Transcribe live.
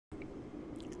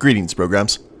Greetings,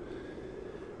 programs.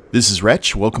 This is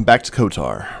Wretch. Welcome back to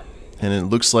Kotar. And it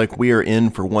looks like we are in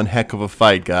for one heck of a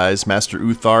fight, guys. Master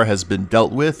Uthar has been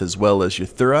dealt with, as well as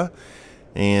Yathura.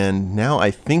 And now I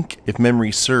think, if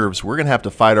memory serves, we're going to have to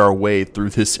fight our way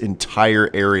through this entire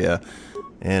area.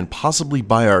 And possibly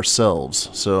by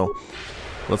ourselves. So,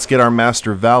 let's get our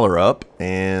Master Valor up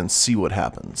and see what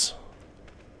happens.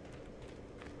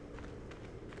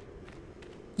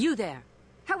 You there!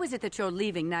 How is it that you're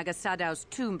leaving Naga Sadow's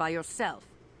tomb by yourself?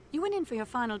 You went in for your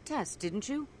final test, didn't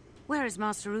you? Where is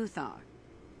Master Uthar?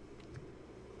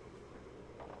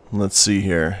 Let's see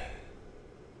here.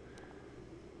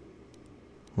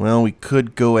 Well, we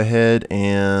could go ahead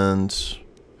and...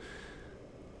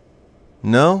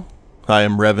 No? I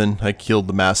am Revan. I killed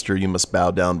the Master. You must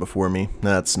bow down before me.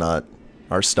 That's not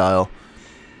our style.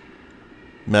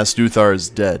 Master Uthar is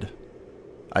dead.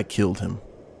 I killed him.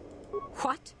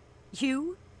 What?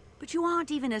 You? But you aren't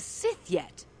even a Sith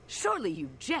yet. Surely you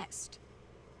jest.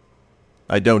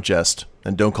 I don't jest,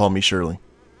 and don't call me Shirley.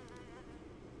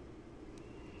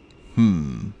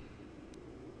 Well,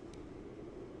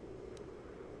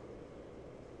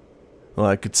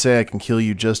 I could say I can kill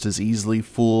you just as easily,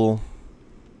 fool.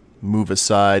 Move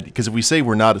aside, because if we say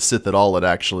we're not a Sith at all,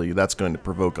 that's going to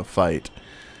provoke a fight.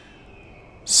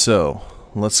 So,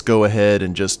 let's go ahead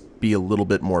and just be a little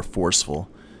bit more forceful.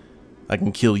 I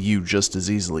can kill you just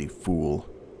as easily, fool.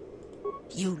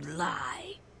 You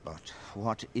lie. But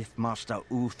what if Master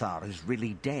Uthar is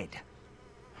really dead?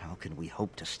 How can we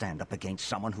hope to stand up against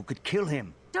someone who could kill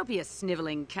him? Don't be a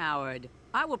sniveling coward.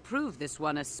 I will prove this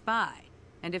one a spy.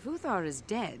 And if Uthar is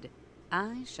dead,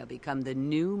 I shall become the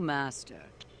new master.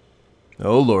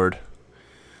 Oh, Lord.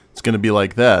 It's going to be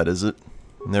like that, is it?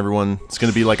 And everyone, it's going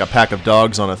to be like a pack of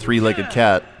dogs on a three-legged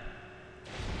cat.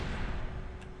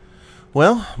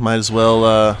 Well, might as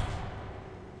well,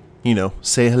 you know,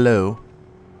 say hello.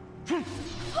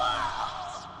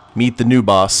 Meet the new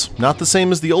boss. Not the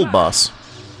same as the old boss.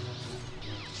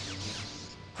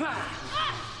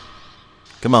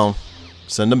 Come on.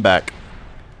 Send him back.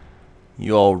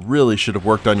 You all really should have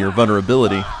worked on your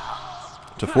vulnerability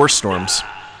to force storms.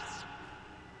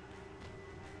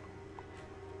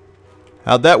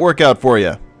 How'd that work out for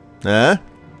you? Huh?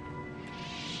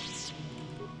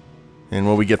 And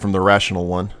what we get from the rational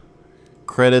one.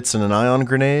 Credits and an ion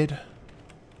grenade.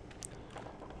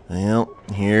 Well,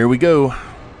 here we go.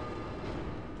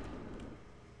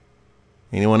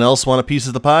 Anyone else want a piece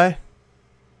of the pie?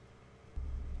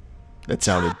 That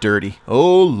sounded dirty.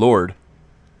 Oh, Lord.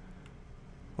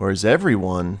 Or is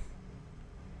everyone...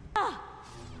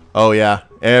 Oh, yeah.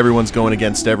 Everyone's going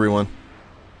against everyone.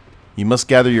 You must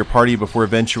gather your party before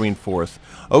venturing forth.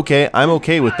 Okay, I'm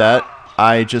okay with that.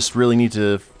 I just really need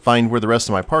to find where the rest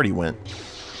of my party went.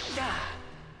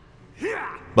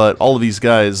 But all of these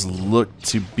guys look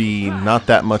to be not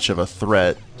that much of a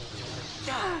threat.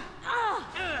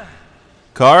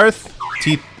 Karth?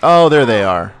 Oh, there they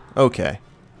are. Okay.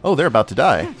 Oh, they're about to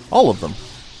die. All of them.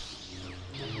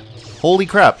 Holy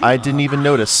crap, I didn't even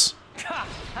notice.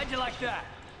 How'd you like that?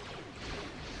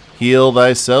 Heal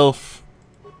thyself.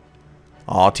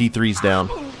 Aw, T3's down.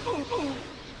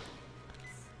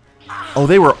 Oh,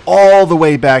 they were all the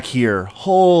way back here.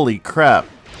 Holy crap.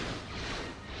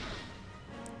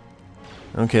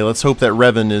 Okay, let's hope that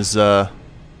Revan is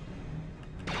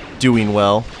doing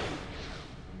well.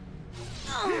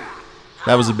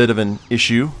 That was a bit of an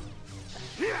issue.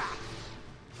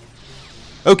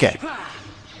 Okay.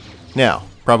 Now,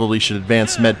 probably should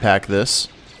advance medpack this.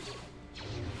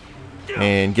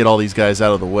 And get all these guys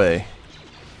out of the way.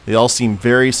 They all seem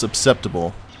very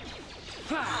susceptible.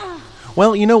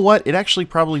 Well, you know what? It actually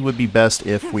probably would be best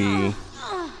if we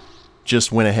just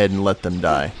went ahead and let them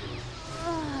die.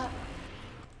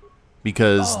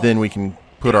 Because then we can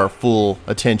put our full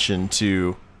attention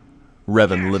to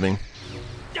Revan living.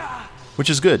 Which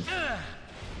is good.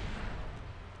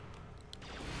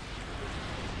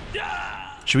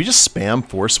 Should we just spam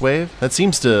Force Wave? That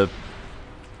seems to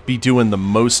be doing the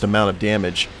most amount of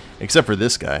damage. Except for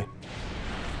this guy.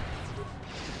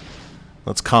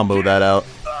 Let's combo that out.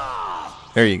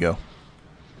 There you go.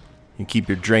 You keep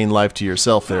your drain life to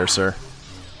yourself there, sir.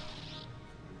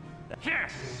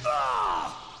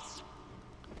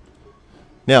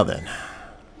 Now then.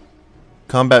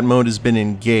 Combat mode has been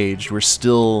engaged. We're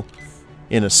still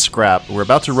in a scrap. We're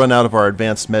about to run out of our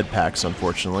advanced med packs,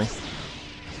 unfortunately.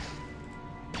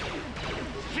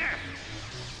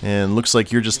 And looks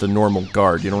like you're just a normal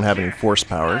guard. You don't have any force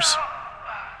powers.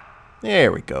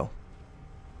 There we go.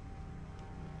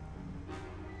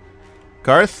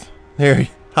 Karth? There.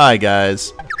 Hi,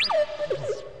 guys.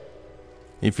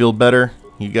 You feel better?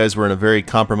 You guys were in a very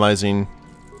compromising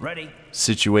Ready?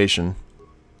 situation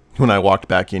when I walked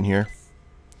back in here.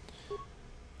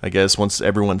 I guess once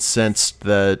everyone sensed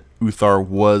that Uthar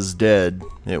was dead,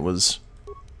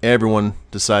 everyone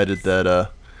decided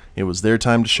that it was their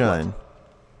time to shine.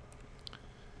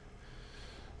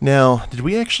 Now, did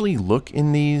we actually look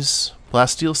in these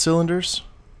plasteel cylinders?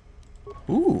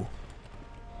 Ooh.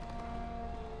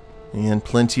 And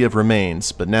plenty of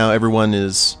remains, but now everyone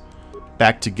is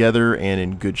back together and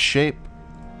in good shape.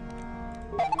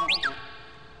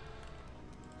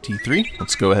 T3,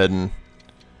 let's go ahead and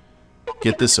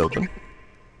get this open.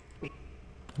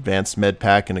 Advanced med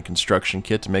pack and a construction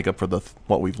kit to make up for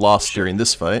what we've lost during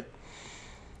this fight.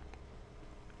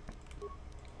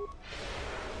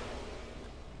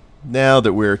 Now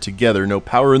that we're together, no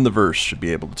power in the verse should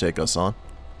be able to take us on.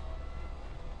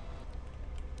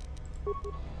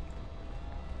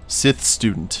 Sith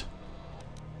student.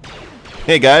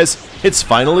 Hey guys, it's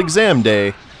final exam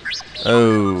day.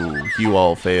 Oh, you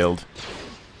all failed.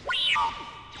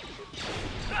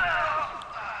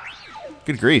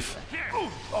 Good grief.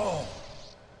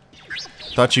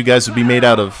 Thought you guys would be made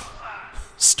out of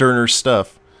sterner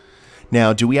stuff.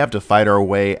 Now, do we have to fight our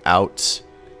way out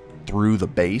through the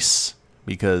base?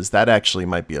 Because that actually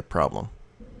might be a problem.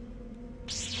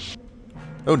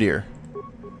 Oh dear.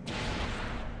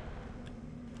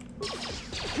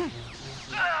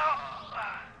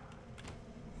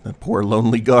 That poor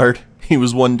lonely guard. He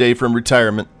was one day from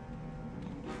retirement.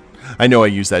 I know I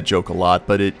use that joke a lot,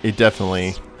 but it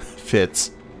definitely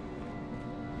fits.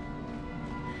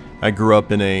 I grew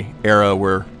up in an era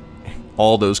where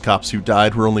all those cops who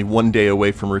died were only one day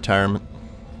away from retirement.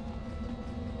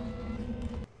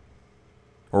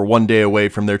 Or one day away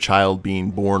from their child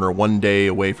being born, or one day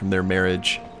away from their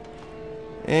marriage.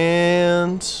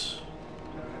 And...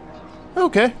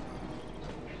 okay.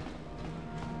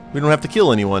 We don't have to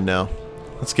kill anyone now.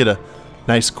 Let's get a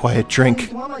nice quiet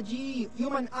drink.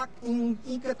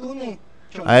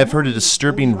 I have heard a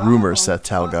disturbing rumor, Seth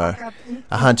Talgar.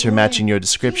 A hunter matching your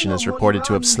description is reported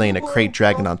to have slain a crate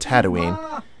dragon on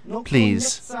Tatooine.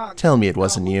 Please, tell me it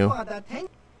wasn't you.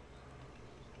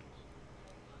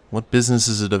 What business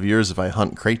is it of yours if I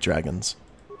hunt crate dragons?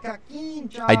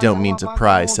 I don't mean to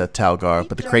pry, Seth Talgar,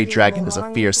 but the crate dragon is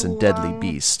a fierce and deadly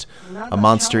beast. A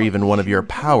monster even one of your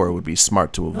power would be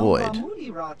smart to avoid.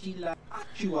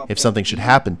 If something should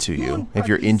happen to you, if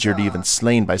you're injured or even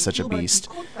slain by such a beast,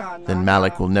 then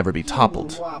Malak will never be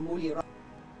toppled.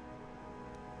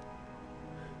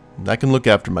 I can look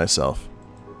after myself.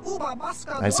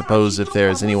 I suppose if there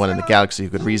is anyone in the galaxy who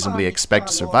could reasonably expect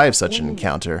to survive such an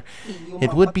encounter,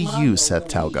 it would be you, Seth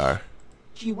Talgar.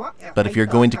 But if you're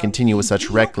going to continue with such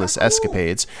reckless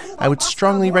escapades, I would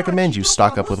strongly recommend you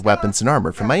stock up with weapons and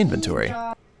armor from my inventory.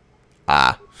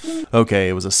 Ah, okay,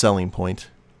 it was a selling point.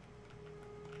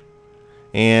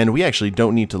 And we actually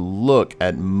don't need to look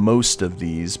at most of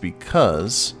these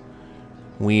because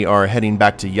we are heading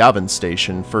back to Yavin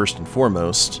Station first and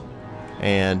foremost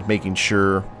and making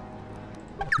sure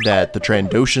that the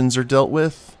Trandoshans are dealt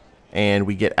with and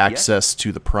we get access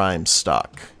to the Prime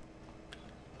stock.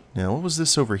 Now, what was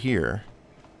this over here?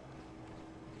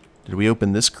 Did we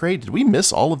open this crate? Did we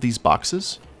miss all of these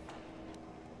boxes?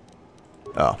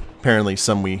 Oh, apparently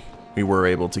some we were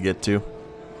able to get to.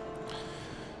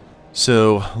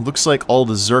 So, looks like all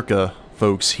the Zerka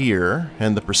folks here,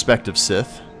 and the prospective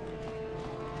Sith.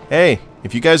 Hey,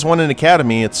 if you guys want an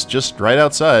academy, it's just right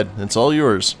outside. It's all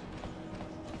yours.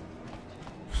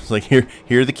 It's like, here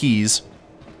are the keys.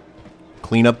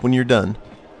 Clean up when you're done.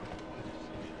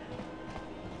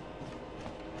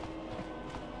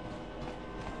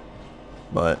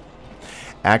 But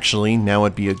actually, now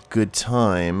would be a good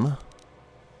time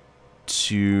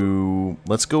to...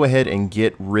 let's go ahead and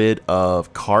get rid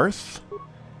of Karth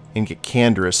and get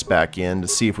Canderous back in to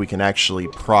see if we can actually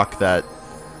proc that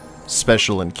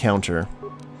special encounter.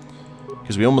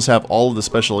 Because we almost have all of the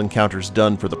special encounters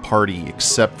done for the party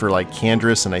except for like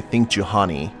Canderous and I think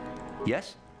Juhani.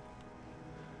 Yes?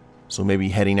 So maybe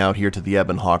heading out here to the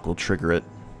Ebon Hawk will trigger it.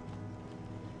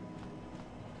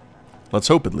 Let's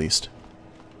hope at least.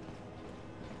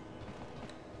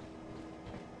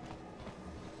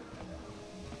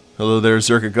 Hello there,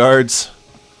 Zerka guards.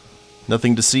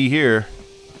 Nothing to see here.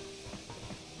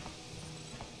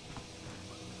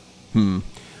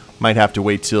 Might have to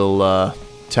wait till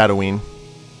Tatooine.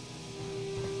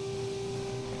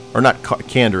 Or not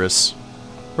Canderous.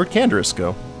 Where'd Canderous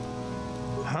go?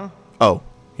 Huh? Oh,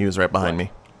 he was right behind me.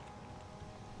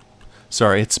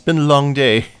 Sorry, it's been a long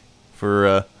day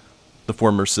for the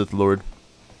former Sith Lord.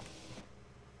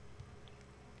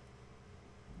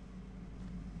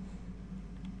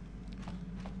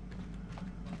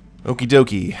 Okie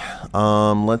dokie.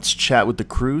 Let's chat with the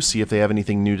crew, see if they have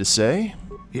anything new to say.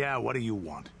 Yeah, what do you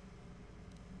want?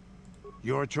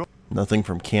 Your choice. Nothing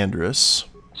from Candrass.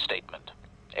 Statement.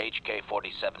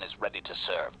 HK-47 is ready to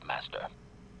serve, Master.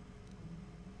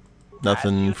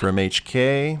 Nothing from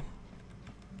HK.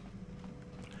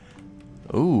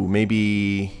 Ooh,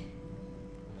 maybe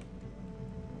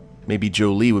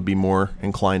Jolie would be more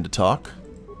inclined to talk.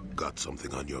 Got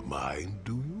something on your mind,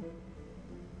 do you?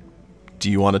 Do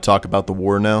you want to talk about the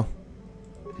war now?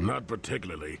 Not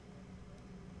particularly.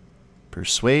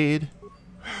 Persuade.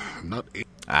 Not.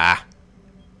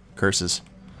 Curses.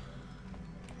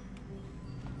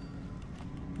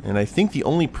 And I think the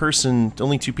only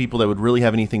two people that would really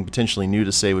have anything potentially new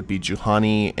to say would be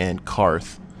Juhani and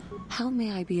Karth. How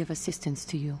may I be of assistance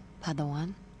to you,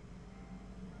 Padawan?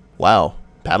 Wow,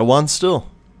 Padawan still.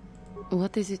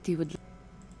 What is it you would...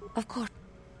 Of course.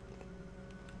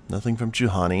 Nothing from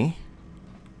Juhani.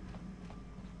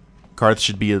 Karth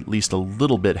should be at least a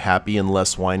little bit happy and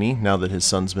less whiny now that his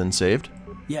son's been saved.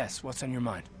 Yes, what's on your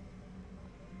mind?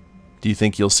 Do you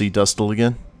think you'll see Dustil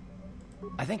again?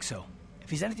 I think so. If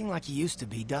he's anything like he used to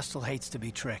be, Dustil hates to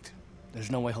be tricked.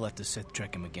 There's no way he'll let the Sith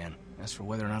trick him again. As for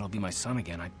whether or not he'll be my son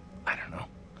again, I don't know.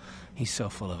 He's so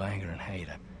full of anger and hate.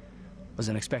 I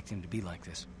wasn't expecting him to be like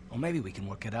this. Well, maybe we can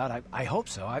work it out. I hope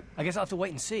so. I guess I'll have to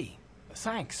wait and see.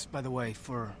 Thanks, by the way,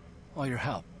 for all your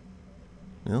help.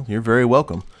 Well, you're very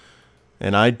welcome.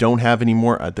 And I don't have any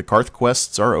more. The Karth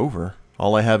quests are over.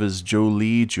 All I have is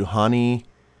Jolie, Juhani,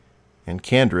 and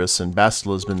Candrass, and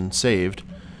Bastila has been saved.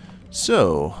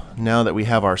 So, now that we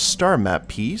have our star map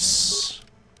piece,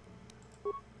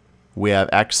 we have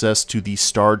access to the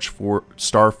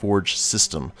Starforge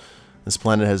system. This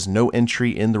planet has no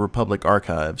entry in the Republic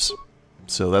archives.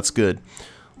 So that's good.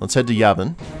 Let's head to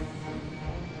Yavin.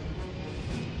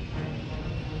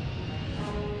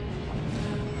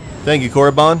 Thank you,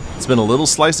 Korriban. It's been a little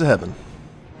slice of heaven.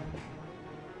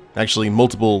 Actually,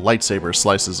 multiple lightsaber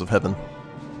slices of heaven.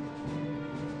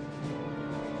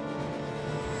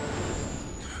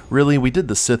 Really, we did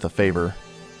the Sith a favor.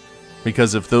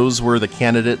 Because if those were the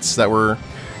candidates that were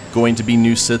going to be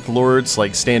new Sith Lords,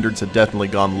 like, standards had definitely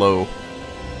gone low.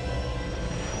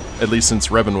 At least since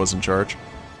Revan was in charge.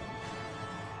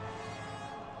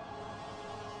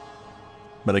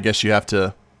 But I guess you have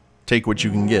to take what you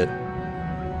can get.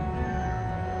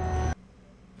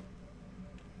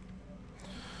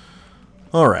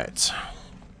 Alright.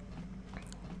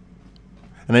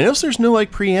 And I notice there's no,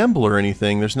 like, preamble or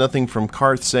anything. There's nothing from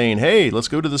Karth saying, hey, let's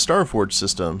go to the Starforge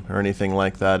system, or anything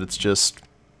like that. It's just,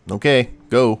 okay,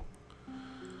 go.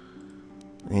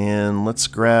 And let's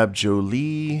grab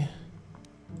Jolie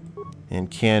and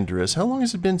Candrass. How long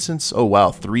has it been since... Oh,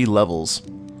 wow, 3 levels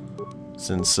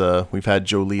since we've had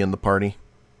Jolie in the party.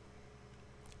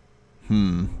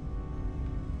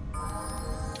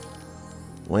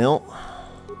 Well...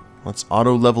 let's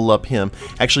auto-level up him.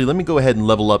 Actually, let me go ahead and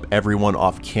level up everyone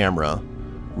off camera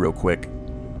real quick.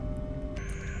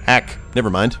 Hack.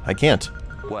 Never mind. I can't.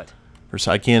 What? First,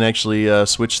 I can't actually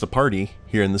switch the party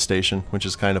here in the station, which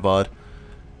is kind of odd.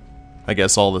 I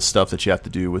guess all the stuff that you have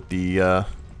to do with the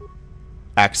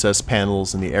access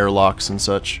panels and the airlocks and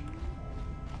such.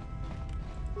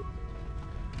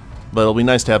 But it'll be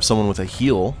nice to have someone with a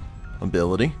heal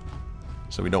ability,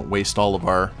 so we don't waste all of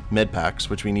our med packs,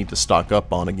 which we need to stock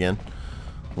up on again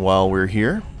while we're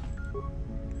here.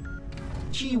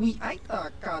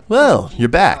 Well, you're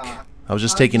back. I was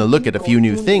just taking a look at a few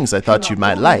new things I thought you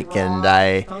might like, and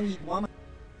I...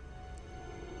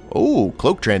 Oh,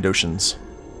 cloak Trandoshans.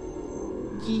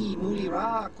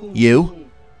 You?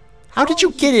 How did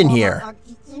you get in here?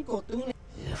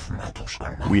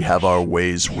 We have our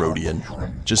ways,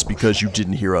 Rodian. Just because you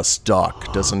didn't hear us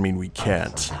dock doesn't mean we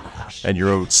can't. And your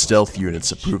own stealth units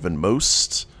have proven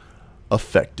most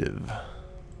effective.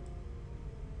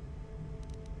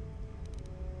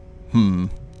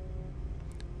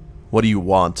 What do you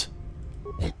want?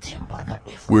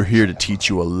 We're here to teach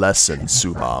you a lesson,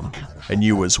 Subam. And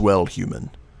you as well,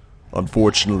 human.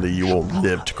 Unfortunately, you won't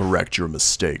live to correct your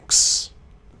mistakes.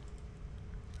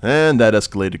 And that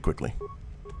escalated quickly.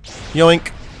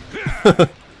 Yoink!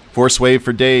 Force wave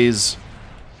for days.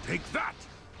 Take that.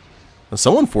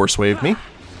 Someone force waved me.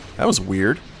 That was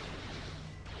weird.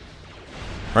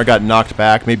 Or I got knocked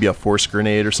back. Maybe a force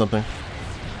grenade or something.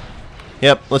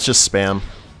 Yep, let's just spam.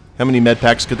 How many med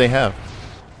packs could they have?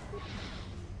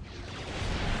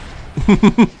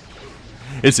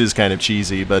 This is kind of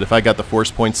cheesy, but if I got the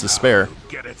force points to spare.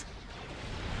 Get it.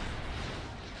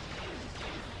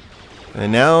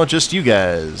 And now just you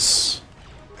guys.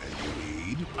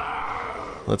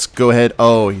 Let's go ahead.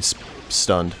 Oh, he's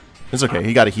stunned. It's okay.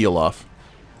 He got a heal off.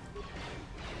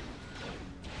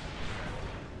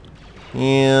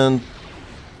 And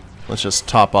let's just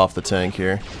top off the tank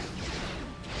here.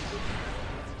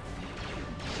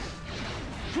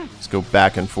 Let's go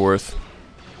back and forth.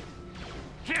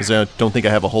 Because I don't think I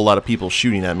have a whole lot of people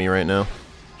shooting at me right now.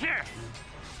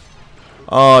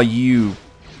 Oh, you...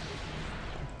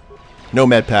 No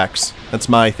med packs. That's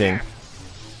my thing.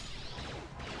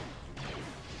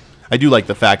 I do like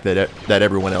the fact that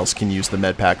everyone else can use the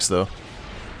med packs, though.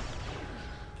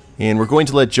 And we're going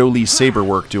to let Joe Lee's saber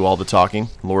work do all the talking.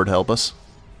 Lord help us.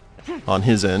 On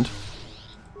his end.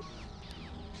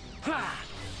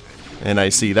 And I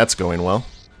see that's going well.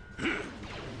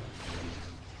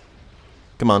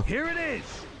 Come on. Here it is.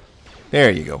 There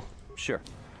you go. Sure.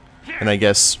 And I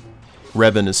guess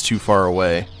Revan is too far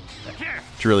away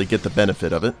to really get the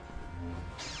benefit of it.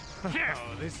 Oh,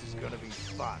 this is gonna be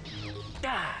fun.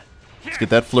 Let's get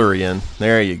that flurry in.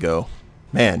 There you go.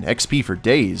 Man, XP for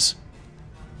days.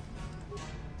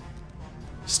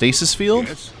 Stasis field?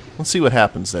 Yes? Let's see what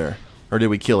happens there. Or did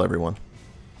we kill everyone?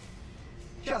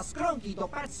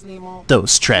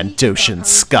 Those Trandoshan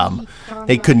scum.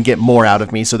 They couldn't get more out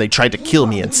of me, so they tried to kill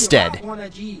me instead.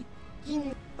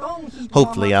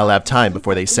 Hopefully I'll have time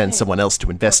before they send someone else to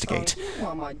investigate.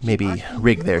 Maybe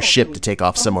rig their ship to take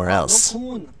off somewhere else.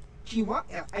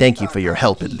 Thank you for your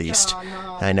help, at least.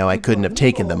 I know I couldn't have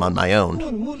taken them on my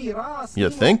own. You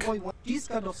think?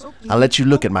 I'll let you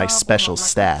look at my special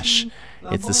stash.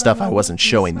 It's the stuff I wasn't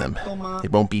showing them.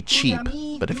 It won't be cheap,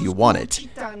 but if you want it,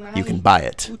 you can buy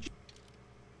it.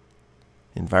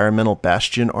 Environmental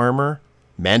Bastion armor?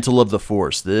 Mantle of the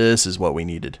Force. This is what we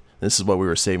needed. This is what we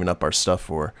were saving up our stuff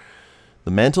for. The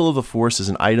Mantle of the Force is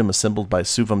an item assembled by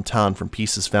Suvam Tan from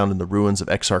pieces found in the ruins of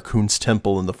Exar Kun's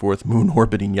temple in the fourth moon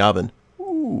orbiting Yavin.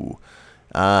 Ooh,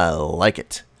 I like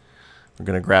it. We're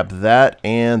going to grab that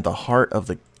and the Heart of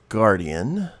the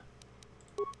Guardian.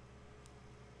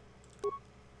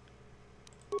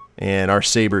 And our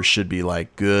sabers should be,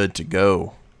 like, good to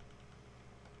go.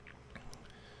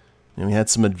 And we had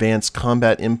some advanced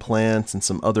combat implants and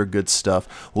some other good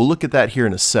stuff. We'll look at that here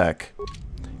in a sec.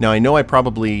 Now, I know I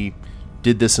probably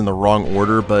did this in the wrong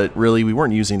order, but really, we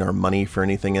weren't using our money for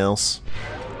anything else.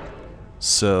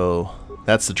 So,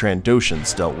 that's the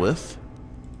Trandoshans dealt with.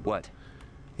 What?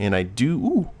 And I do...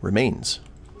 Ooh, remains.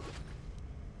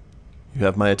 You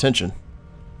have my attention.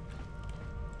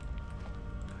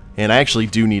 And I actually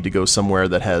do need to go somewhere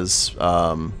that has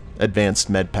advanced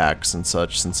med packs and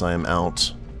such, since I am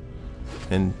out.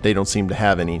 And they don't seem to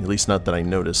have any, at least not that I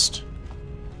noticed.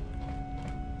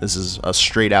 This is a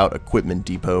straight out equipment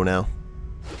depot now.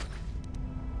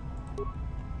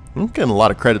 I'm getting a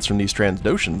lot of credits from these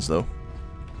Trandoshans, though.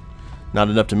 Not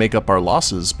enough to make up our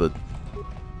losses, but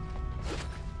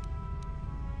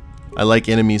I like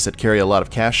enemies that carry a lot of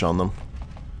cash on them.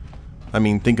 I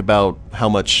mean, think about how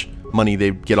much money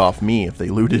they'd get off me if they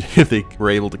looted, if they were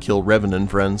able to kill Revan and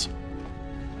friends.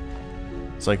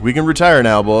 It's like, we can retire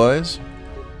now, boys.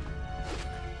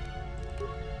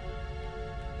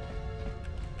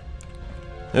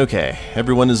 Okay,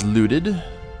 everyone is looted.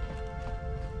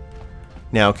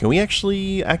 Now, can we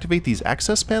actually activate these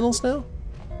access panels now?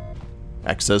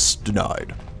 Access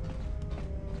denied.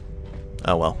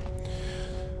 Oh well.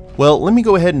 Well, let me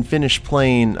go ahead and finish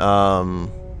playing, I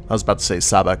was about to say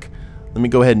Sabak. Let me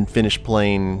go ahead and finish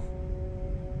playing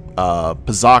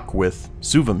Pazak with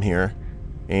Suvam here,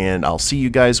 and I'll see you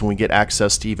guys when we get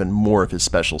access to even more of his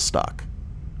special stock.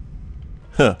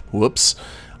 Huh, whoops.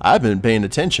 I've been paying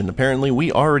attention. Apparently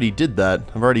we already did that.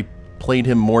 I've already played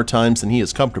him more times than he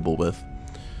is comfortable with.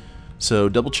 So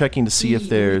double checking to see if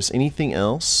there's anything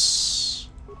else.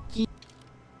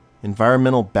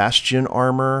 Environmental Bastion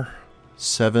armor.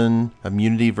 7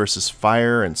 immunity versus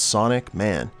fire and sonic.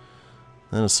 Man,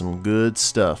 that is some good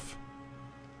stuff.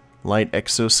 Light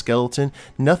exoskeleton.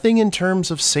 Nothing in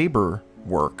terms of saber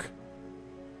work.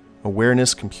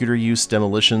 Awareness, computer use,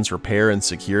 demolitions, repair, and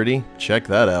security. Check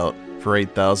that out for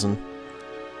 8,000.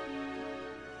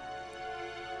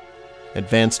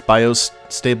 Advanced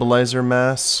biostabilizer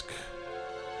mask.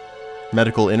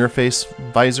 Medical interface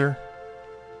visor.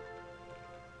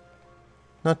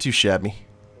 Not too shabby.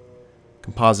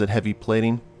 Composite heavy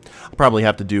plating. I'll probably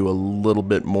have to do a little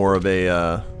bit more of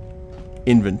a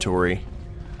inventory,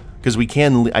 because we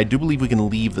can. I do believe we can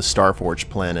leave the Starforge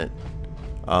planet.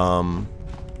 Can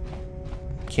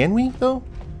we though?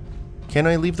 Can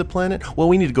I leave the planet? Well,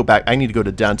 we need to go back. I need to go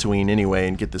to Dantooine anyway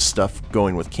and get this stuff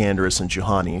going with Canderous and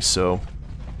Juhani. So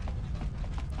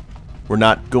we're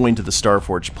not going to the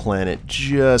Starforge planet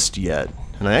just yet.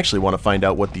 And I actually want to find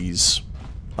out what these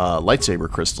lightsaber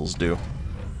crystals do.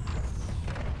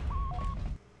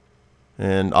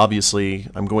 And obviously,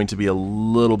 I'm going to be a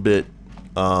little bit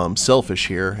selfish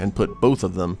here and put both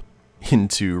of them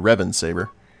into Revan's saber.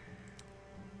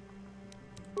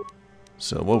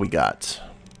 So what we got?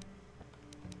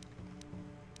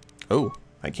 Oh,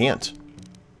 I can't.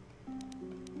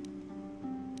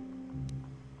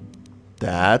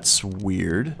 That's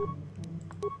weird.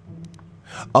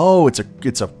 Oh, it's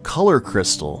a color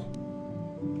crystal.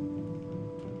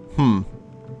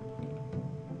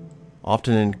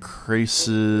 Often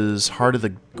increases heart of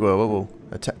the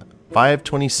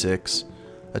 526.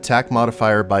 Attack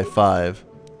modifier by 5.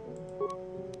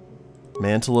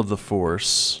 Mantle of the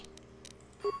Force.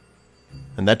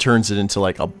 And that turns it into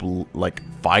like a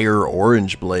fire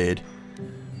orange blade.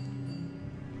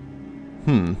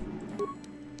 Well,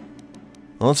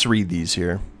 let's read these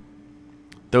here.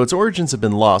 Though its origins have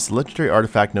been lost, the legendary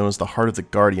artifact known as the Heart of the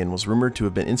Guardian was rumored to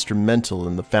have been instrumental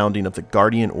in the founding of the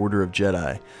Guardian Order of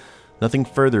Jedi. Nothing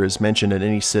further is mentioned in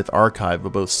any Sith archive,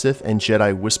 but both Sith and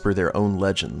Jedi whisper their own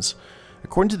legends.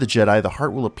 According to the Jedi, the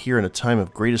Heart will appear in a time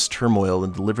of greatest turmoil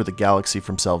and deliver the galaxy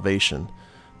from salvation.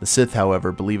 The Sith,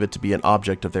 however, believe it to be an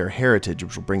object of their heritage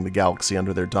which will bring the galaxy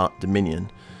under their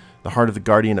dominion. The Heart of the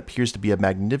Guardian appears to be a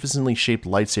magnificently shaped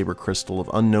lightsaber crystal of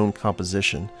unknown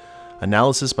composition.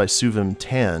 Analysis by Suvim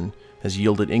Tan has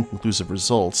yielded inconclusive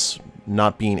results,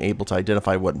 not being able to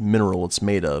identify what mineral it's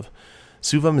made of.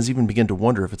 Suvim has even begun to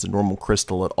wonder if it's a normal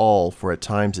crystal at all, for at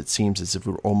times it seems as if it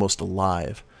were almost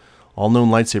alive. All known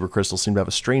lightsaber crystals seem to have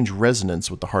a strange resonance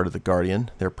with the Heart of the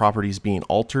Guardian, their properties being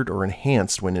altered or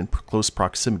enhanced when in close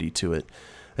proximity to it.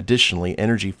 Additionally,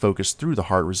 energy focused through the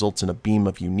heart results in a beam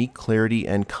of unique clarity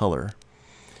and color.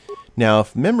 Now,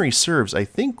 if memory serves, I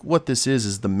think what this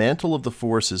is the Mantle of the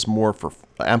Force is more for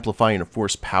amplifying of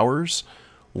Force powers,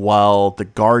 while the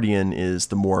Guardian is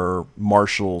the more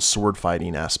martial sword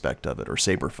fighting aspect of it, or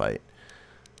saber fight.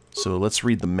 So let's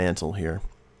read the Mantle here.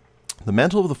 The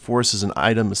Mantle of the Force is an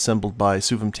item assembled by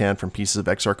Suvim Tan from pieces of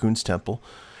Exar Kun's temple.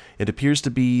 It appears to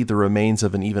be the remains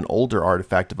of an even older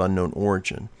artifact of unknown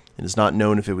origin. It is not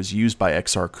known if it was used by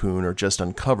Exar Kun or just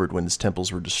uncovered when his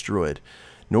temples were destroyed.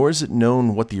 Nor is it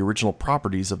known what the original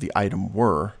properties of the item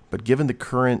were, but given the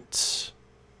current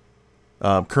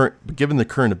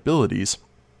abilities,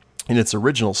 in its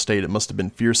original state, it must have been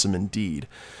fearsome indeed.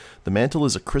 The mantle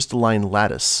is a crystalline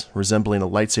lattice, resembling a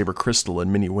lightsaber crystal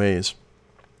in many ways,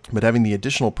 but having the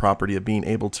additional property of being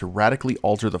able to radically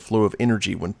alter the flow of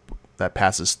energy that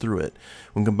passes through it.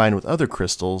 When combined with other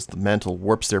crystals, the mantle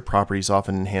warps their properties,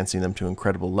 often enhancing them to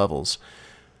incredible levels.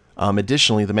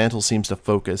 Additionally, the mantle seems to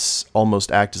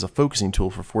almost act as a focusing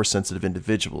tool for Force-sensitive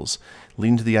individuals,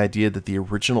 leading to the idea that the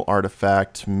original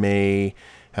artifact may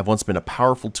have once been a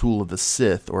powerful tool of the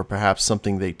Sith, or perhaps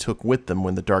something they took with them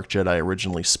when the Dark Jedi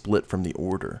originally split from the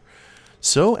Order.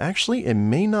 So, actually, it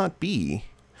may not be.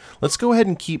 Let's go ahead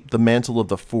and keep the Mantle of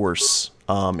the Force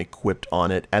equipped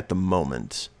on it at the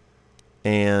moment.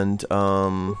 And,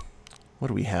 what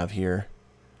do we have here?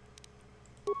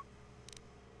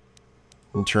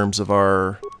 In terms of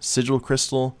our Sigil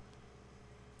Crystal,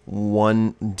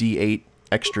 1d8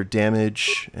 extra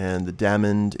damage, and the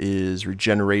Damned is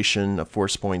regeneration of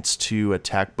Force points 2,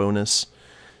 attack bonus.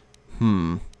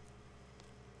 I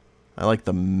like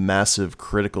the massive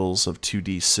criticals of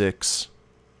 2d6.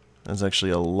 That's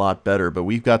actually a lot better, but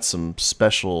we've got some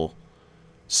special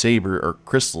saber or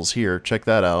crystals here. Check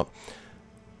that out.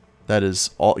 That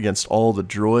is all against all the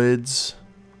droids,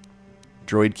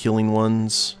 droid killing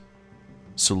ones.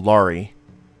 Solari.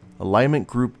 Alignment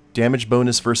group damage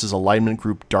bonus versus alignment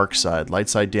group dark side. Light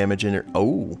side damage in it.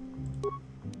 Oh.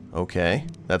 Okay.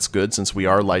 That's good since we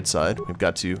are light side. We've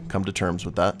got to come to terms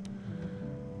with that.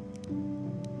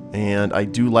 And I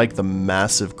do like the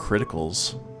massive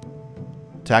criticals.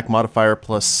 Attack modifier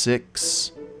plus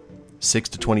 6. 6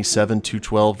 to 27,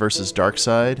 212 versus dark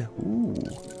side. Ooh.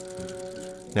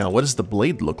 Now, what does the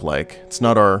blade look like? It's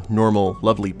not our normal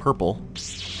lovely purple.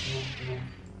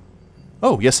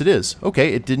 Oh, yes it is.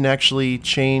 Okay, it didn't actually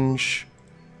change...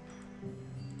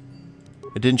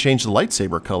 It didn't change the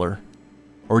lightsaber color.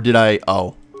 Or did I...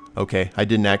 Oh, okay. I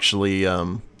didn't actually,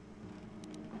 Who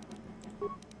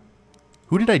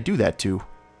did I do that to?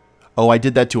 Oh, I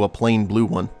did that to a plain blue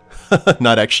one.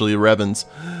 Not actually Revan's.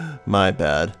 My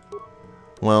bad.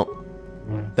 Well,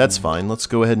 that's fine. Let's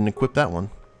go ahead and equip that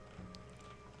one.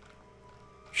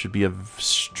 Should be a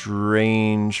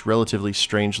strange, relatively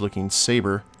strange looking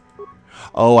saber.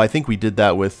 Oh, I think we did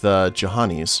that with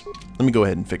Juhani's. Let me go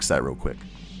ahead and fix that real quick.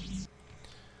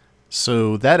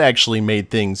 So that actually made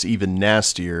things even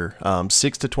nastier.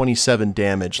 6 to 27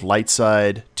 damage, light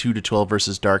side, 2 to 12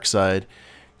 versus dark side.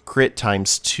 Crit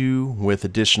times 2 with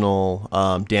additional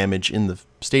damage in the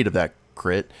state of that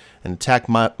crit. And attack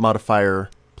modifier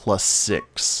plus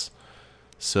 6.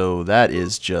 So that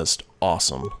is just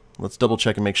awesome. Let's double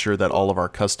check and make sure that all of our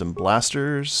custom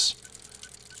blasters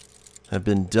have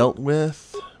been dealt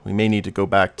with. We may need to go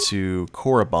back to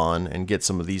Korriban and get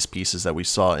some of these pieces that we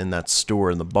saw in that store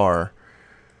in the bar.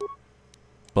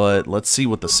 But let's see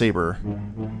what the saber...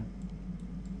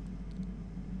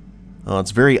 Oh,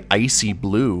 it's very icy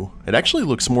blue. It actually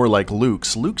looks more like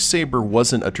Luke's. Luke's saber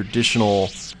wasn't a traditional,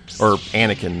 or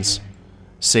Anakin's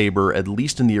saber, at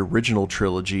least in the original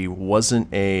trilogy, wasn't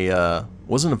a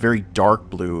very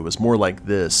dark blue. It was more like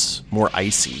this, more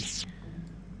icy.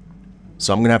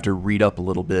 So I'm gonna have to read up a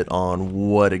little bit on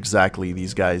what exactly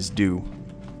these guys do.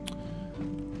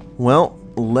 Well,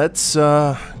 let's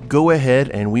go ahead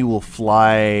and we will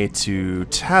fly to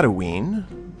Tatooine.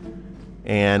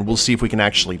 And we'll see if we can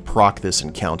actually proc this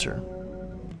encounter.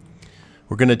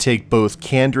 We're going to take both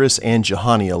Canderous and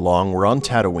Juhani along. We're on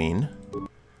Tatooine.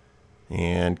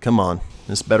 And come on,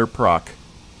 this better proc.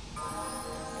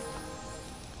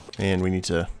 And we need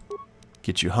to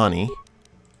get Juhani.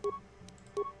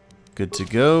 Good to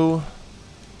go.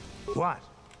 What?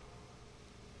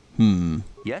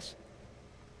 Yes?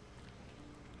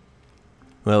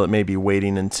 Well, it may be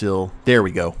waiting until... There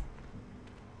we go.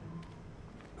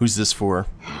 Who's this for?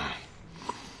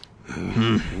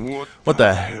 What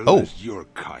the hell oh. is your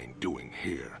kind doing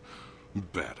here?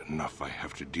 Bad enough I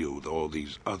have to deal with all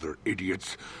these other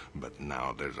idiots, but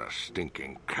now there's a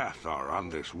stinking Cathar on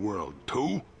this world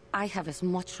too? I have as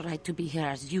much right to be here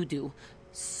as you do,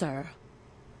 sir.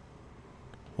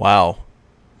 Wow.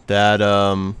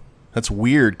 That's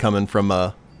weird coming from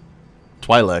a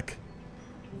Twi'lek.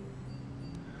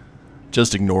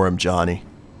 Just ignore him, Johnny.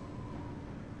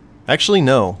 Actually,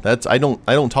 no. I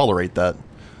don't tolerate that.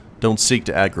 Don't seek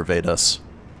to aggravate us.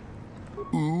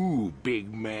 Ooh,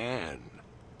 big man.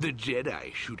 The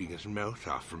Jedi shooting his mouth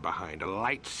off from behind a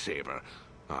lightsaber,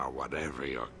 or whatever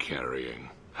you're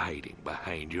carrying, hiding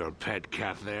behind your pet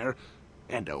cat there,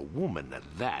 and a woman at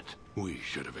that. We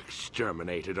should have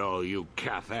exterminated all you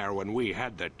Cathar when we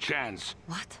had the chance.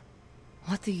 What?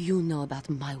 What do you know about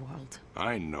my world?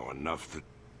 I know enough that...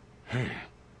 Hey,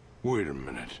 wait a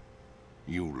minute.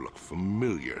 You look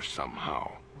familiar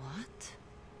somehow. What?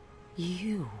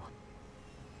 You?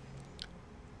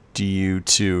 Do you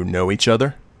two know each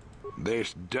other?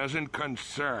 This doesn't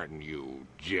concern you,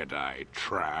 Jedi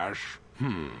trash.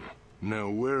 Now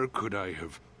where could I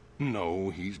have... No,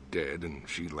 he's dead, and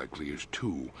she likely is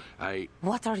too.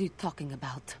 What are you talking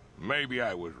about? Maybe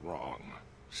I was wrong.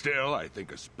 Still, I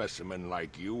think a specimen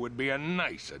like you would be a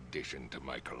nice addition to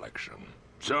my collection.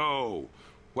 So,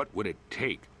 what would it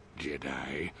take,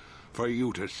 Jedi, for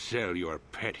you to sell your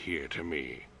pet here to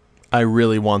me? I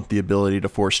really want the ability to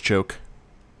force choke.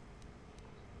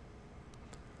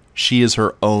 She is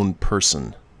her own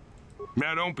person.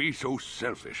 Now don't be so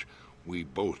selfish. We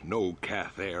both know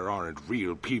Cathar aren't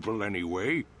real people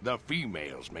anyway. The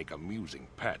females make amusing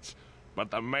pets,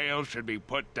 but the males should be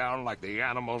put down like the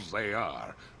animals they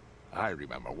are. I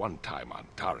remember one time on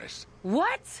Taris.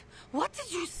 What? What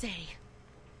did you say?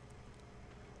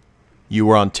 You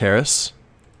were on Taris?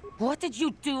 What did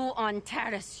you do on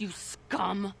Taris, you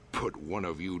scum? Put one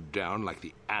of you down like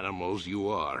the animals you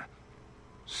are.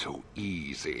 So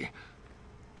easy.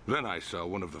 Then I saw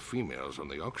one of the females on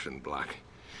the auction block.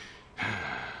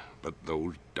 But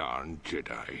those darn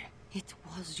Jedi. It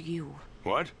was you.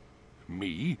 What?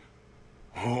 Me?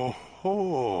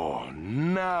 Oh,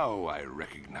 now I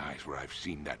recognize where I've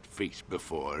seen that face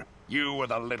before. You were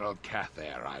the little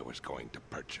Cathar I was going to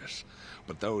purchase.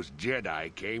 But those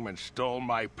Jedi came and stole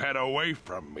my pet away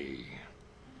from me.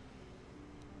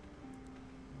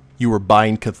 You were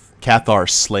buying Cathar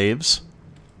slaves?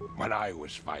 When I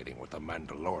was fighting with the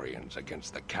Mandalorians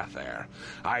against the Cathar,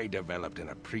 I developed an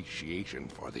appreciation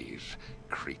for these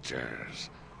creatures.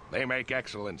 They make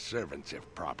excellent servants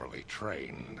if properly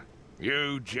trained.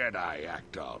 You Jedi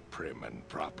act all prim and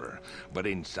proper, but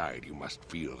inside you must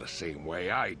feel the same way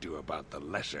I do about the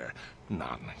lesser,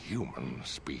 non-human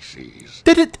species.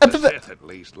 Did it? The Sith at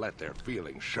least let their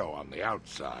feelings show on the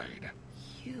outside.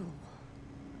 You.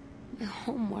 My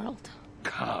homeworld.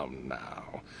 Come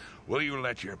now. Will you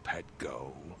let your pet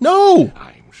go? No!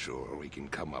 I'm sure we can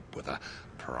come up with a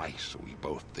price we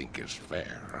both think is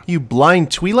fair. You blind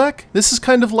Twi'lek? This is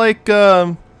kind of like,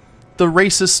 the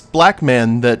racist black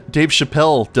man that Dave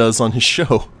Chappelle does on his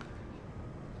show.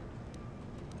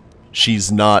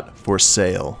 She's not for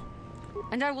sale.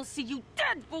 And I will see you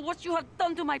dead for what you have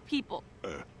done to my people.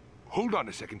 Hold on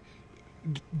a second.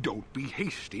 Don't be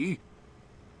hasty.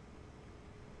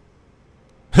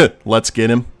 Let's get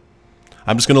him.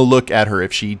 I'm just gonna look at her.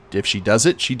 If she does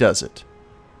it, she does it.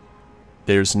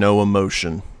 There's no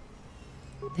emotion.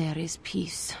 There is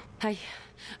peace.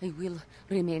 I will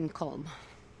remain calm.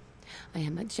 I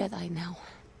am a Jedi now.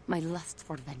 My lust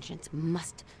for vengeance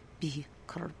must be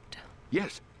curbed.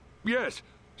 Yes, yes.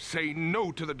 Say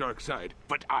no to the dark side,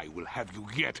 but I will have you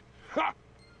yet. Ha!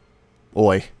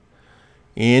 Oi.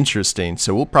 Interesting.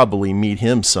 So we'll probably meet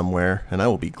him somewhere, and I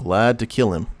will be glad to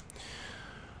kill him.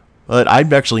 But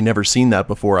I've actually never seen that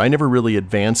before. I never really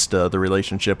advanced the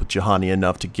relationship with Juhani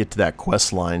enough to get to that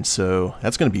quest line, so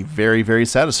that's going to be very, very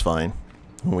satisfying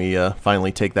when we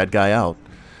finally take that guy out.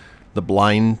 The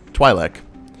blind Twi'lek.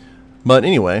 But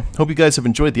anyway, hope you guys have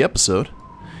enjoyed the episode.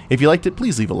 If you liked it,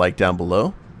 please leave a like down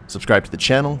below. Subscribe to the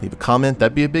channel, leave a comment,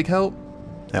 that'd be a big help.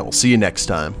 And we'll see you next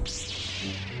time.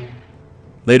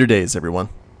 Later days, everyone.